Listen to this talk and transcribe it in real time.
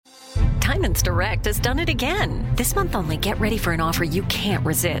Diamonds Direct has done it again. This month only, get ready for an offer you can't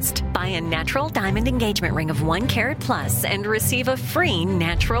resist. Buy a natural diamond engagement ring of 1 carat plus and receive a free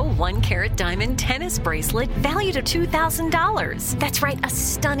natural 1 carat diamond tennis bracelet valued at $2,000. That's right, a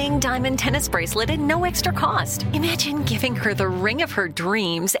stunning diamond tennis bracelet at no extra cost. Imagine giving her the ring of her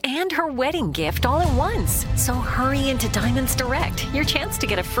dreams and her wedding gift all at once. So hurry into Diamonds Direct. Your chance to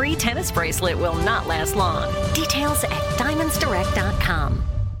get a free tennis bracelet will not last long. Details at diamondsdirect.com.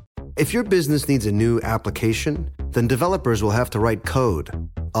 If your business needs a new application, then developers will have to write code.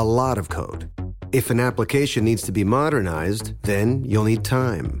 A lot of code. If an application needs to be modernized, then you'll need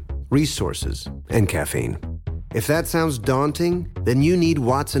time, resources, and caffeine. If that sounds daunting, then you need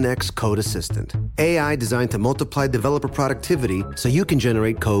Watson X Code Assistant. AI designed to multiply developer productivity so you can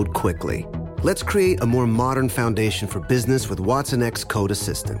generate code quickly. Let's create a more modern foundation for business with Watson X Code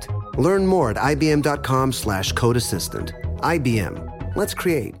Assistant. Learn more at ibm.com/code assistant. IBM. Let's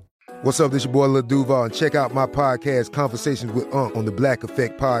create. What's up, this your boy Lil Duval, and check out my podcast, Conversations with Unc, on the Black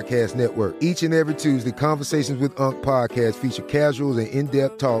Effect Podcast Network. Each and every Tuesday, Conversations with Unc podcast feature casual and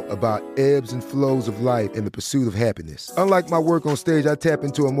in-depth talk about ebbs and flows of life and the pursuit of happiness. Unlike my work on stage, I tap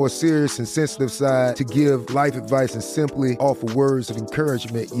into a more serious and sensitive side to give life advice and simply offer words of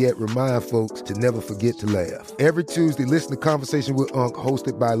encouragement, yet remind folks to never forget to laugh. Every Tuesday, listen to Conversation with Unc,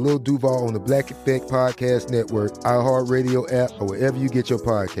 hosted by Lil Duval on the Black Effect Podcast Network, iHeartRadio app, or wherever you get your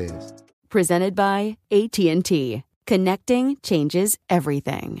podcasts. Presented by AT&T. Connecting changes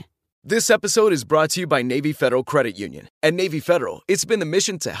everything. This episode is brought to you by Navy Federal Credit Union. At Navy Federal, it's been the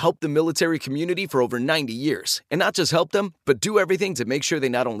mission to help the military community for over 90 years. And not just help them, but do everything to make sure they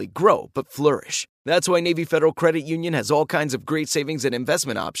not only grow, but flourish. That's why Navy Federal Credit Union has all kinds of great savings and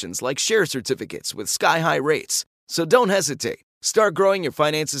investment options like share certificates with sky-high rates. So don't hesitate. Start growing your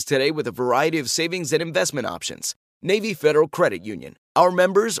finances today with a variety of savings and investment options. Navy Federal Credit Union. Our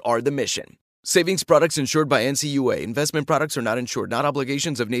members are the mission. Savings products insured by NCUA. Investment products are not insured, not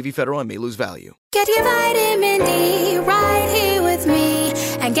obligations of Navy Federal and may lose value. Get your vitamin D right here with me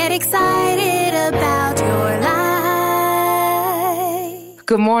and get excited about your life.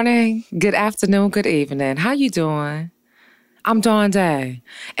 Good morning, good afternoon, good evening. How you doing? I'm Dawn Day,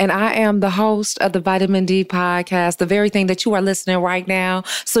 and I am the host of the Vitamin D podcast, the very thing that you are listening right now.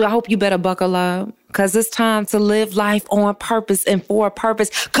 So I hope you better buckle up, because it's time to live life on purpose and for a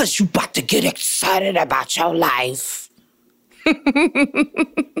purpose, because you about to get excited about your life. If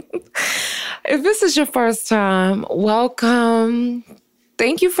this is your first time, welcome.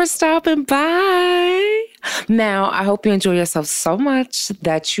 Thank you for stopping by. Now, I hope you enjoy yourself so much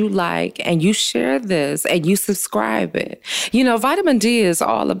that you like and you share this and you subscribe it. You know, vitamin D is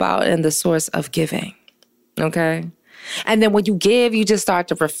all about in the source of giving, okay? And then when you give, you just start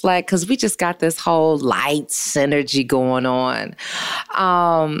to reflect, because we just got this whole light synergy going on.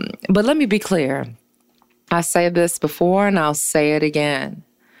 But let me be clear. I said this before and I'll say it again.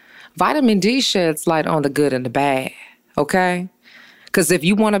 Vitamin D sheds light on the good and the bad, okay? Because if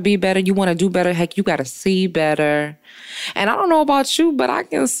you want to be better, you want to do better, heck, you got to see better. And I don't know about you, but I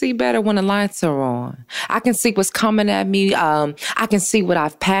can see better when the lights are on. I can see what's coming at me. I can see what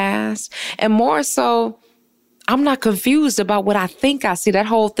I've passed. And more so, I'm not confused about what I think I see. That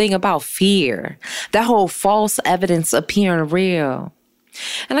whole thing about fear, that whole false evidence appearing real.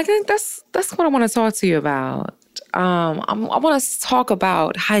 And I think that's what I want to talk to you about. I want to talk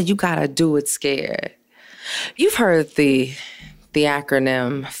about how you got to do it scared. You've heard the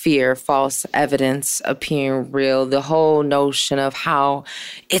acronym FEAR, false evidence appearing real, the whole notion of how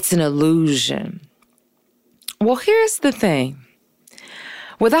it's an illusion. Well, here's the thing.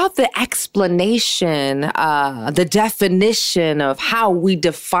 Without the explanation, the definition of how we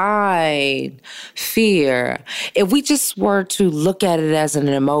define fear, if we just were to look at it as an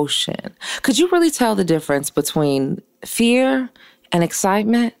emotion, could you really tell the difference between fear and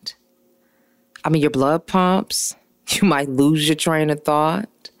excitement? I mean, your blood pumps. You might lose your train of thought.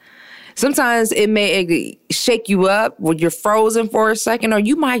 Sometimes it may shake you up when you're frozen for a second, or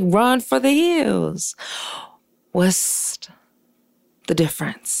you might run for the hills. What's the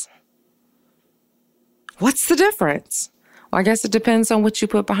difference? What's the difference? Well, I guess it depends on what you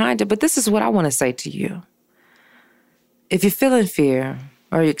put behind it, but this is what I want to say to you. If you're feeling fear,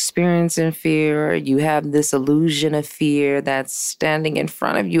 or you're experiencing fear, or you have this illusion of fear that's standing in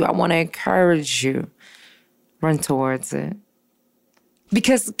front of you, I want to encourage you. Run towards it.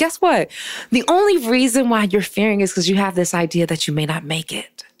 Because guess what? The only reason why you're fearing is because you have this idea that you may not make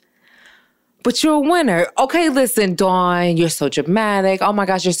it. But you're a winner. Okay, listen, Dawn, you're so dramatic. Oh my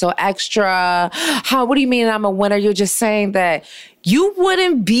gosh, you're so extra. What do you mean I'm a winner? You're just saying that you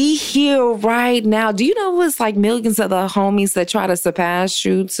wouldn't be here right now. Do you know it's like millions of the homies that try to surpass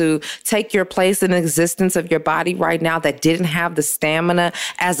you to take your place in the existence of your body right now that didn't have the stamina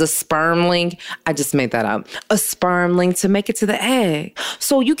as a spermling? I just made that up. A spermling to make it to the egg.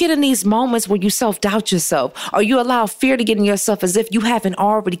 So you get in these moments where you self-doubt yourself, or you allow fear to get in yourself as if you haven't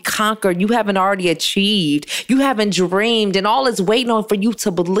already conquered, you haven't already achieved, you haven't dreamed, and all is waiting on for you to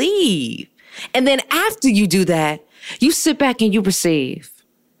believe. And then after you do that, you sit back and you receive.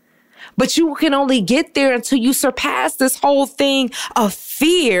 But you can only get there until you surpass this whole thing of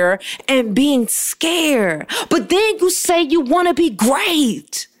fear and being scared. But then you say you want to be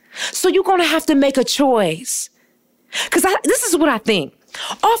great. So you're going to have to make a choice. Because this is what I think.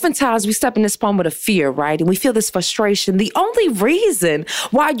 Oftentimes we step in this moment of fear, right? And we feel this frustration. The only reason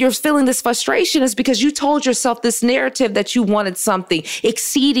why you're feeling this frustration is because you told yourself this narrative that you wanted something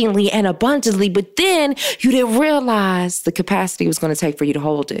exceedingly and abundantly, but then you didn't realize the capacity it was going to take for you to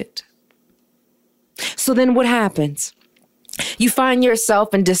hold it. So then what happens? You find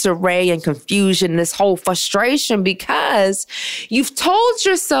yourself in disarray and confusion, this whole frustration because you've told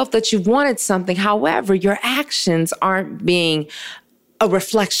yourself that you've wanted something. However, your actions aren't being a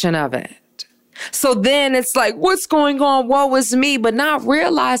reflection of it. So then it's like, what's going on? Woe is me, but not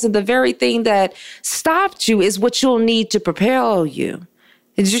realizing the very thing that stopped you is what you'll need to propel you.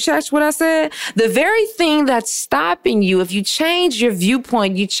 Did you catch what I said? The very thing that's stopping you, if you change your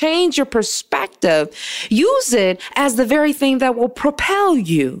viewpoint, you change your perspective, use it as the very thing that will propel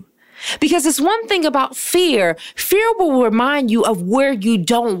you. Because it's one thing about fear. Fear will remind you of where you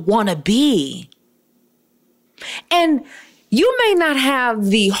don't want to be. And you may not have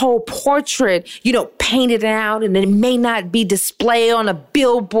the whole portrait, painted out, and it may not be displayed on a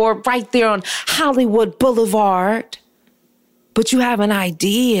billboard right there on Hollywood Boulevard, but you have an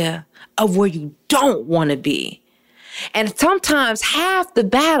idea of where you don't want to be. And sometimes half the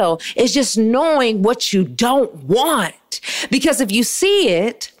battle is just knowing what you don't want. Because if you see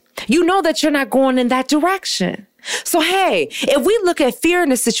it, you know that you're not going in that direction. So, hey, if we look at fear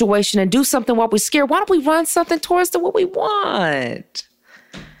in a situation and do something while we're scared, why don't we run something towards what we want?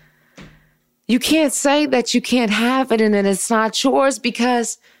 You can't say that you can't have it and then it's not yours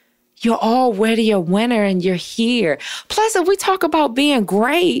because you're already a winner and you're here. Plus, if we talk about being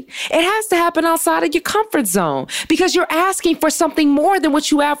great, it has to happen outside of your comfort zone because you're asking for something more than what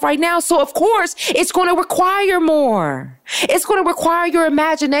you have right now. So, of course, it's going to require more. It's going to require your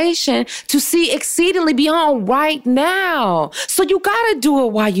imagination to see exceedingly beyond right now. So you got to do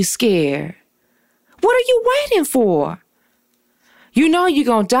it while you're scared. What are you waiting for? You know you're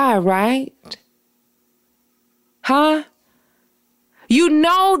going to die, right? Huh? You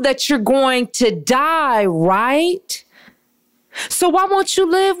know that you're going to die, right? So why won't you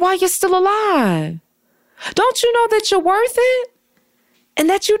live while you're still alive? Don't you know that you're worth it and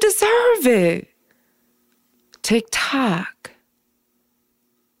that you deserve it? Tick tock.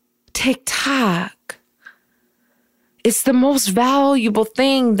 Tick tock. It's the most valuable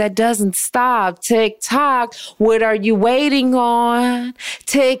thing that doesn't stop. Tick tock. What are you waiting on?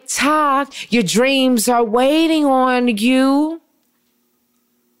 Tick tock. Your dreams are waiting on you.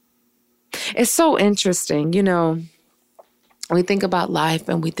 It's so interesting, we think about life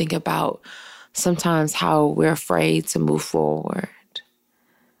and we think about sometimes how we're afraid to move forward.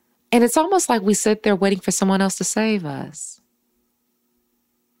 And it's almost like we sit there waiting for someone else to save us.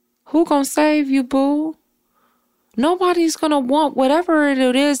 Who gonna save you, boo? Nobody's gonna want whatever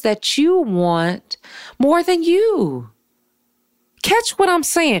it is that you want more than you. Catch what I'm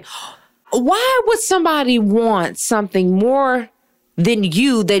saying. Why would somebody want something more than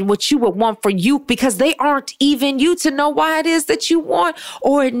you, than what you would want for you, because they aren't even you to know why it is that you want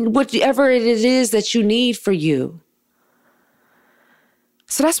or whatever it is that you need for you.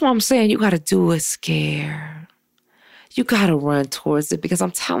 So that's why I'm saying you got to do it scared. You got to run towards it because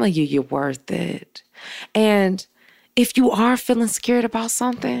I'm telling you, you're worth it. And if you are feeling scared about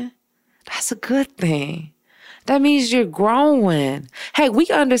something, that's a good thing. That means you're growing. Hey, we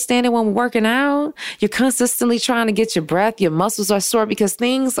understand it when we're working out. You're consistently trying to get your breath. Your muscles are sore because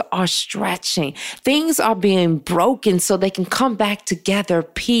things are stretching. Things are being broken so they can come back together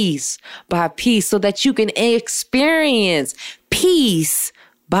piece by piece so that you can experience piece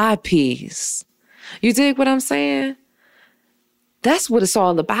by piece. You dig what I'm saying? That's what it's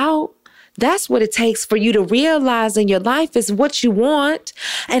all about. That's what it takes for you to realize in your life is what you want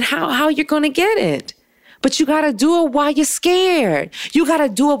and how you're going to get it. But you got to do it while you're scared. You got to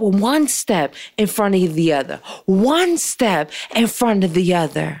do it with one step in front of the other. One step in front of the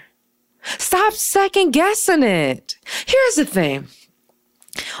other. Stop second guessing it. Here's the thing.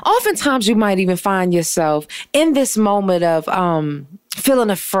 Oftentimes, you might even find yourself in this moment of feeling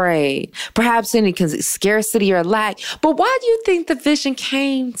afraid, perhaps any scarcity or lack. But why do you think the vision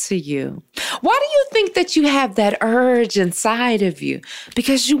came to you? Why do you think that you have that urge inside of you?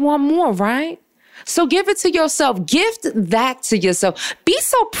 Because you want more, right? So give it to yourself. Gift that to yourself. Be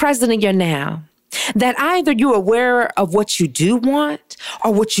so present in your now that either you're aware of what you do want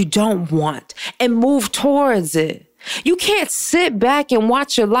or what you don't want and move towards it. You can't sit back and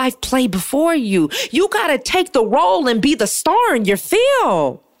watch your life play before you. You got to take the role and be the star in your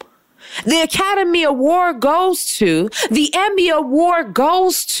film. The Academy Award goes to, the Emmy Award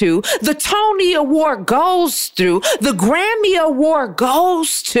goes to, the Tony Award goes through, the Grammy Award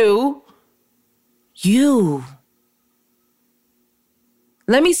goes to you.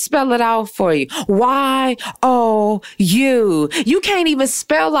 Let me spell it out for you. Y-O-U. You can't even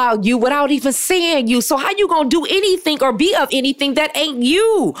spell out you without even seeing you. So how you gonna do anything or be of anything that ain't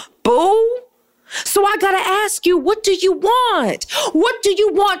you, boo? So I gotta ask you, what do you want? What do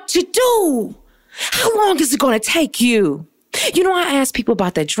you want to do? How long is it gonna take you? You know, I ask people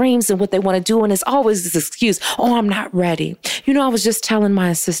about their dreams and what they want to do, and it's always this excuse, oh, I'm not ready. You know, I was just telling my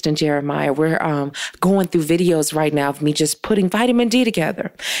assistant, Jeremiah, we're going through videos right now of me just putting vitamin D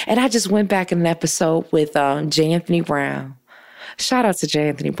together. And I just went back in an episode with J. Anthony Brown. Shout out to J.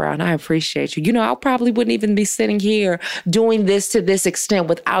 Anthony Brown. I appreciate you. You know, I probably wouldn't even be sitting here doing this to this extent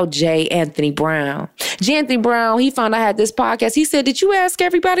without J. Anthony Brown. J. Anthony Brown, he found I had this podcast. He said, did you ask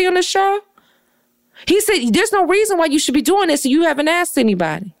everybody on the show? He said, there's no reason why you should be doing this, and you haven't asked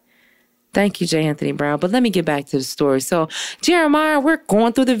anybody. Thank you, J. Anthony Brown. But let me get back to the story. So, Jeremiah, we're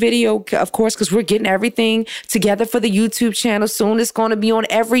going through the video, of course, because we're getting everything together for the YouTube channel. Soon it's going to be on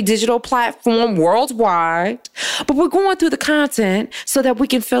every digital platform worldwide. But we're going through the content so that we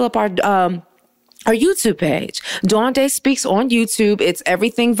can fill up our YouTube page. Dawn Day Speaks on YouTube. It's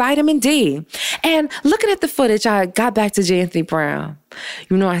everything vitamin D. And looking at the footage, I got back to J. Anthony Brown.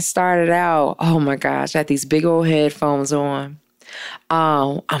 You know, I started out, oh my gosh, I had these big old headphones on.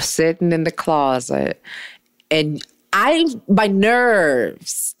 I'm sitting in the closet and my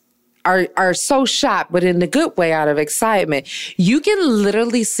nerves are so shot, but in the good way, out of excitement. You can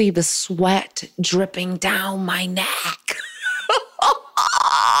literally see the sweat dripping down my neck.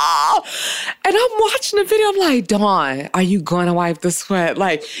 And I'm watching the video. I'm like, Dawn, are you going to wipe the sweat?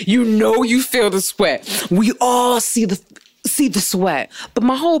 Like, you know, you feel the sweat. We all see the sweat. But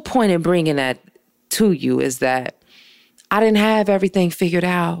my whole point in bringing that to you is that I didn't have everything figured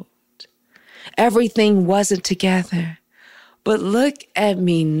out. Everything wasn't together. But look at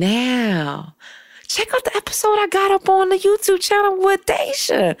me now. Check out the episode I got up on the YouTube channel with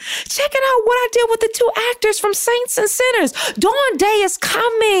Daisha. Check it out what I did with the two actors from Saints and Sinners. Dawn Day is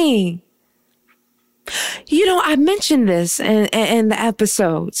coming. You know, I mentioned this in the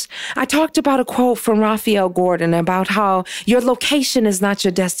episodes. I talked about a quote from Raphael Gordon about how your location is not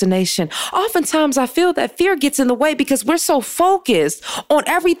your destination. Oftentimes, I feel that fear gets in the way because we're so focused on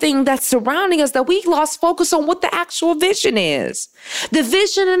everything that's surrounding us that we lost focus on what the actual vision is. The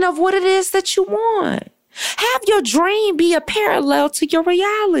vision of what it is that you want. Have your dream be a parallel to your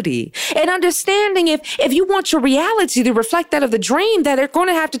reality. And understanding if you want your reality to reflect that of the dream, that they're going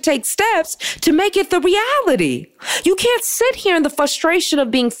to have to take steps to make it the reality. You can't sit here in the frustration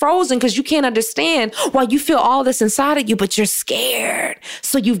of being frozen because you can't understand why you feel all this inside of you, but you're scared.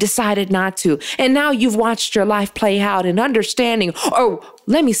 So you've decided not to. And now you've watched your life play out in understanding, or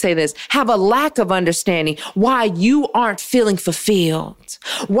let me say this, have a lack of understanding why you aren't feeling fulfilled,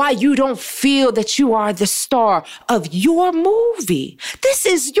 why you don't feel that you are the star of your movie. This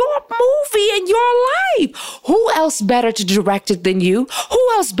is your movie and your life. Who else better to direct it than you?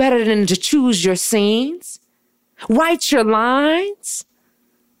 Who else better than to choose your scenes? Write your lines?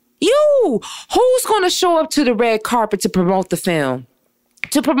 You. Who's going to show up to the red carpet to promote the film?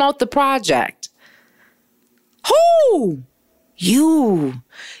 To promote the project? Who? You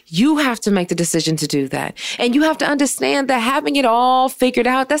have to make the decision to do that. And you have to understand that having it all figured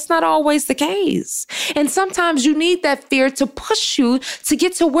out, that's not always the case. And sometimes you need that fear to push you to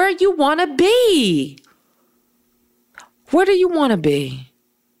get to where you want to be. Where do you want to be?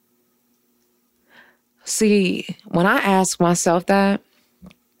 See, when I ask myself that,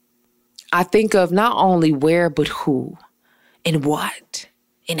 I think of not only where, but who and what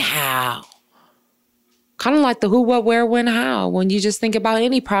and how. Kind of like the who, what, where, when, how, when you just think about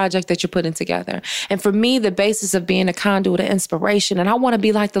any project that you're putting together. And for me, the basis of being a conduit of inspiration, and I want to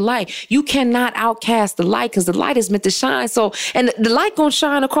be like the light. You cannot outcast the light because the light is meant to shine. So, and the light gonna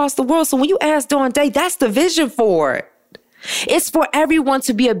shine across the world. So when you ask Dawn Day, that's the vision for it. It's for everyone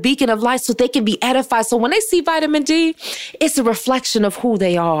to be a beacon of light so they can be edified. So when they see vitamin D, it's a reflection of who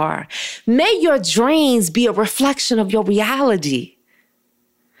they are. May your dreams be a reflection of your reality.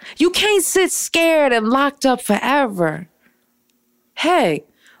 You can't sit scared and locked up forever. Hey,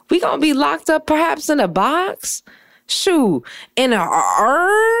 we gonna be locked up perhaps in a box? Shoot, in an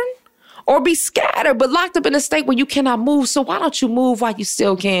urn? Or be scattered, but locked up in a state where you cannot move. So why don't you move while you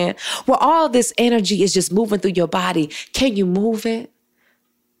still can? Where all this energy is just moving through your body. Can you move it?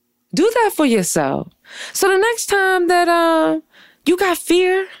 Do that for yourself. So the next time that you got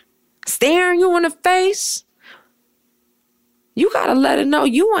fear staring you in the face, you got to let it know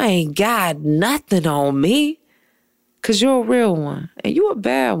you ain't got nothing on me. Because you're a real one and you're a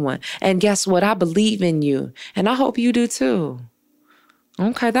bad one. And guess what? I believe in you. And I hope you do too.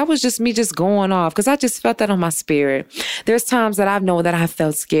 Okay, that was just me just going off because I just felt that on my spirit. There's times that I've known that I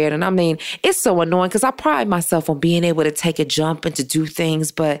felt scared. And I mean, it's so annoying because I pride myself on being able to take a jump and to do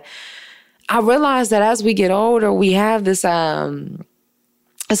things. But I realize that as we get older, we have this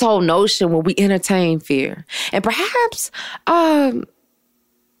whole notion where we entertain fear. And perhaps,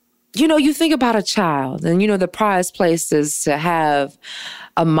 you think about a child and, the prized place is to have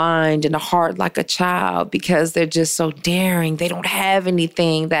a mind and a heart like a child because they're just so daring. They don't have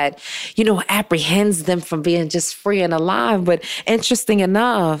anything that, apprehends them from being just free and alive. But interesting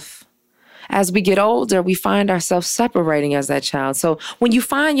enough, as we get older, we find ourselves separating as that child. So when you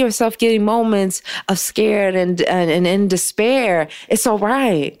find yourself getting moments of scared and in despair, it's all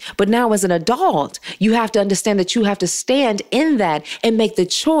right. But now as an adult, you have to understand that you have to stand in that and make the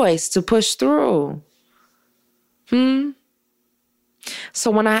choice to push through.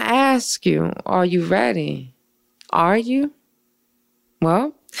 So when I ask you, are you ready? Are you?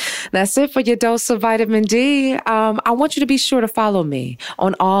 Well, that's it for your dose of vitamin D. I want you to be sure to follow me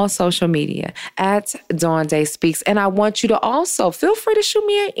on all social media at Dawn Day Speaks. And I want you to also feel free to shoot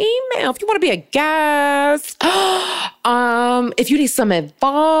me an email if you want to be a guest. If you need some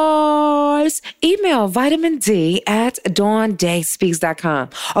advice, email vitamind@dawndayspeaks.com.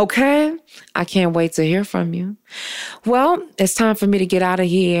 Okay? I can't wait to hear from you. Well, it's time for me to get out of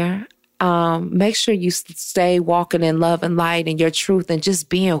here. Make sure you stay walking in love and light and your truth and just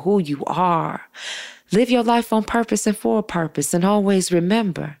being who you are. Live your life on purpose and for a purpose. And always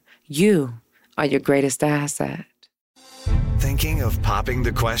remember, you are your greatest asset. Thinking of popping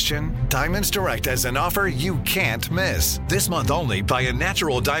the question? Diamonds Direct has an offer you can't miss. This month only, buy a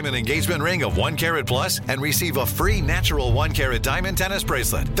natural diamond engagement ring of 1 carat plus and receive a free natural 1 carat diamond tennis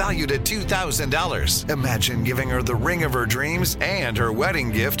bracelet valued at $2,000. Imagine giving her the ring of her dreams and her wedding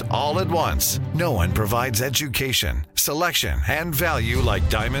gift all at once. No one provides education, selection, and value like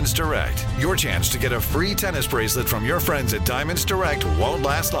Diamonds Direct. Your chance to get a free tennis bracelet from your friends at Diamonds Direct won't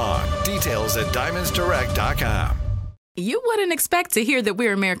last long. Details at diamondsdirect.com. You wouldn't expect to hear that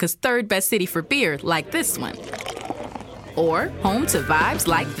we're America's third best city for beer like this one. Or home to vibes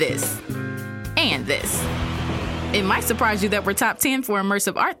like this. And this. It might surprise you that we're top 10 for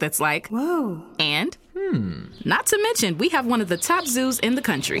immersive art that's like, whoa. And, not to mention, we have one of the top zoos in the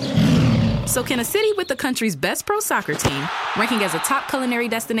country. So can a city with the country's best pro soccer team, ranking as a top culinary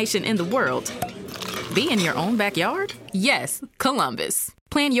destination in the world, be in your own backyard? Yes, Columbus.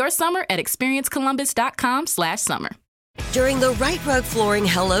 Plan your summer at experiencecolumbus.com/summer. During the Right Rug Flooring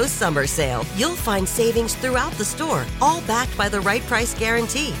Hello Summer Sale, you'll find savings throughout the store, all backed by the right price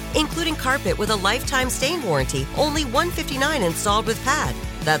guarantee, including carpet with a lifetime stain warranty, only $159 installed with pad.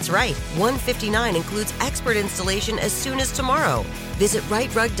 That's right, $159 includes expert installation as soon as tomorrow. Visit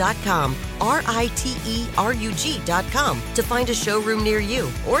rightrug.com, RITERUG.com to find a showroom near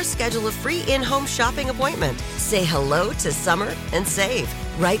you or schedule a free in-home shopping appointment. Say hello to summer and save.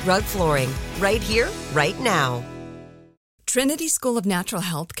 Right Rug Flooring, right here, right now. Trinity School of Natural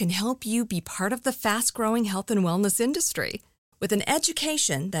Health can help you be part of the fast-growing health and wellness industry. With an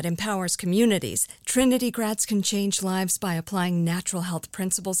education that empowers communities, Trinity grads can change lives by applying natural health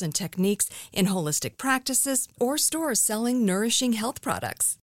principles and techniques in holistic practices or stores selling nourishing health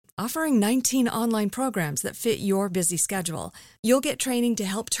products. Offering 19 online programs that fit your busy schedule, you'll get training to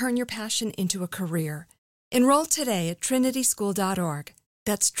help turn your passion into a career. Enroll today at trinityschool.org.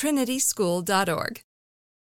 That's trinityschool.org.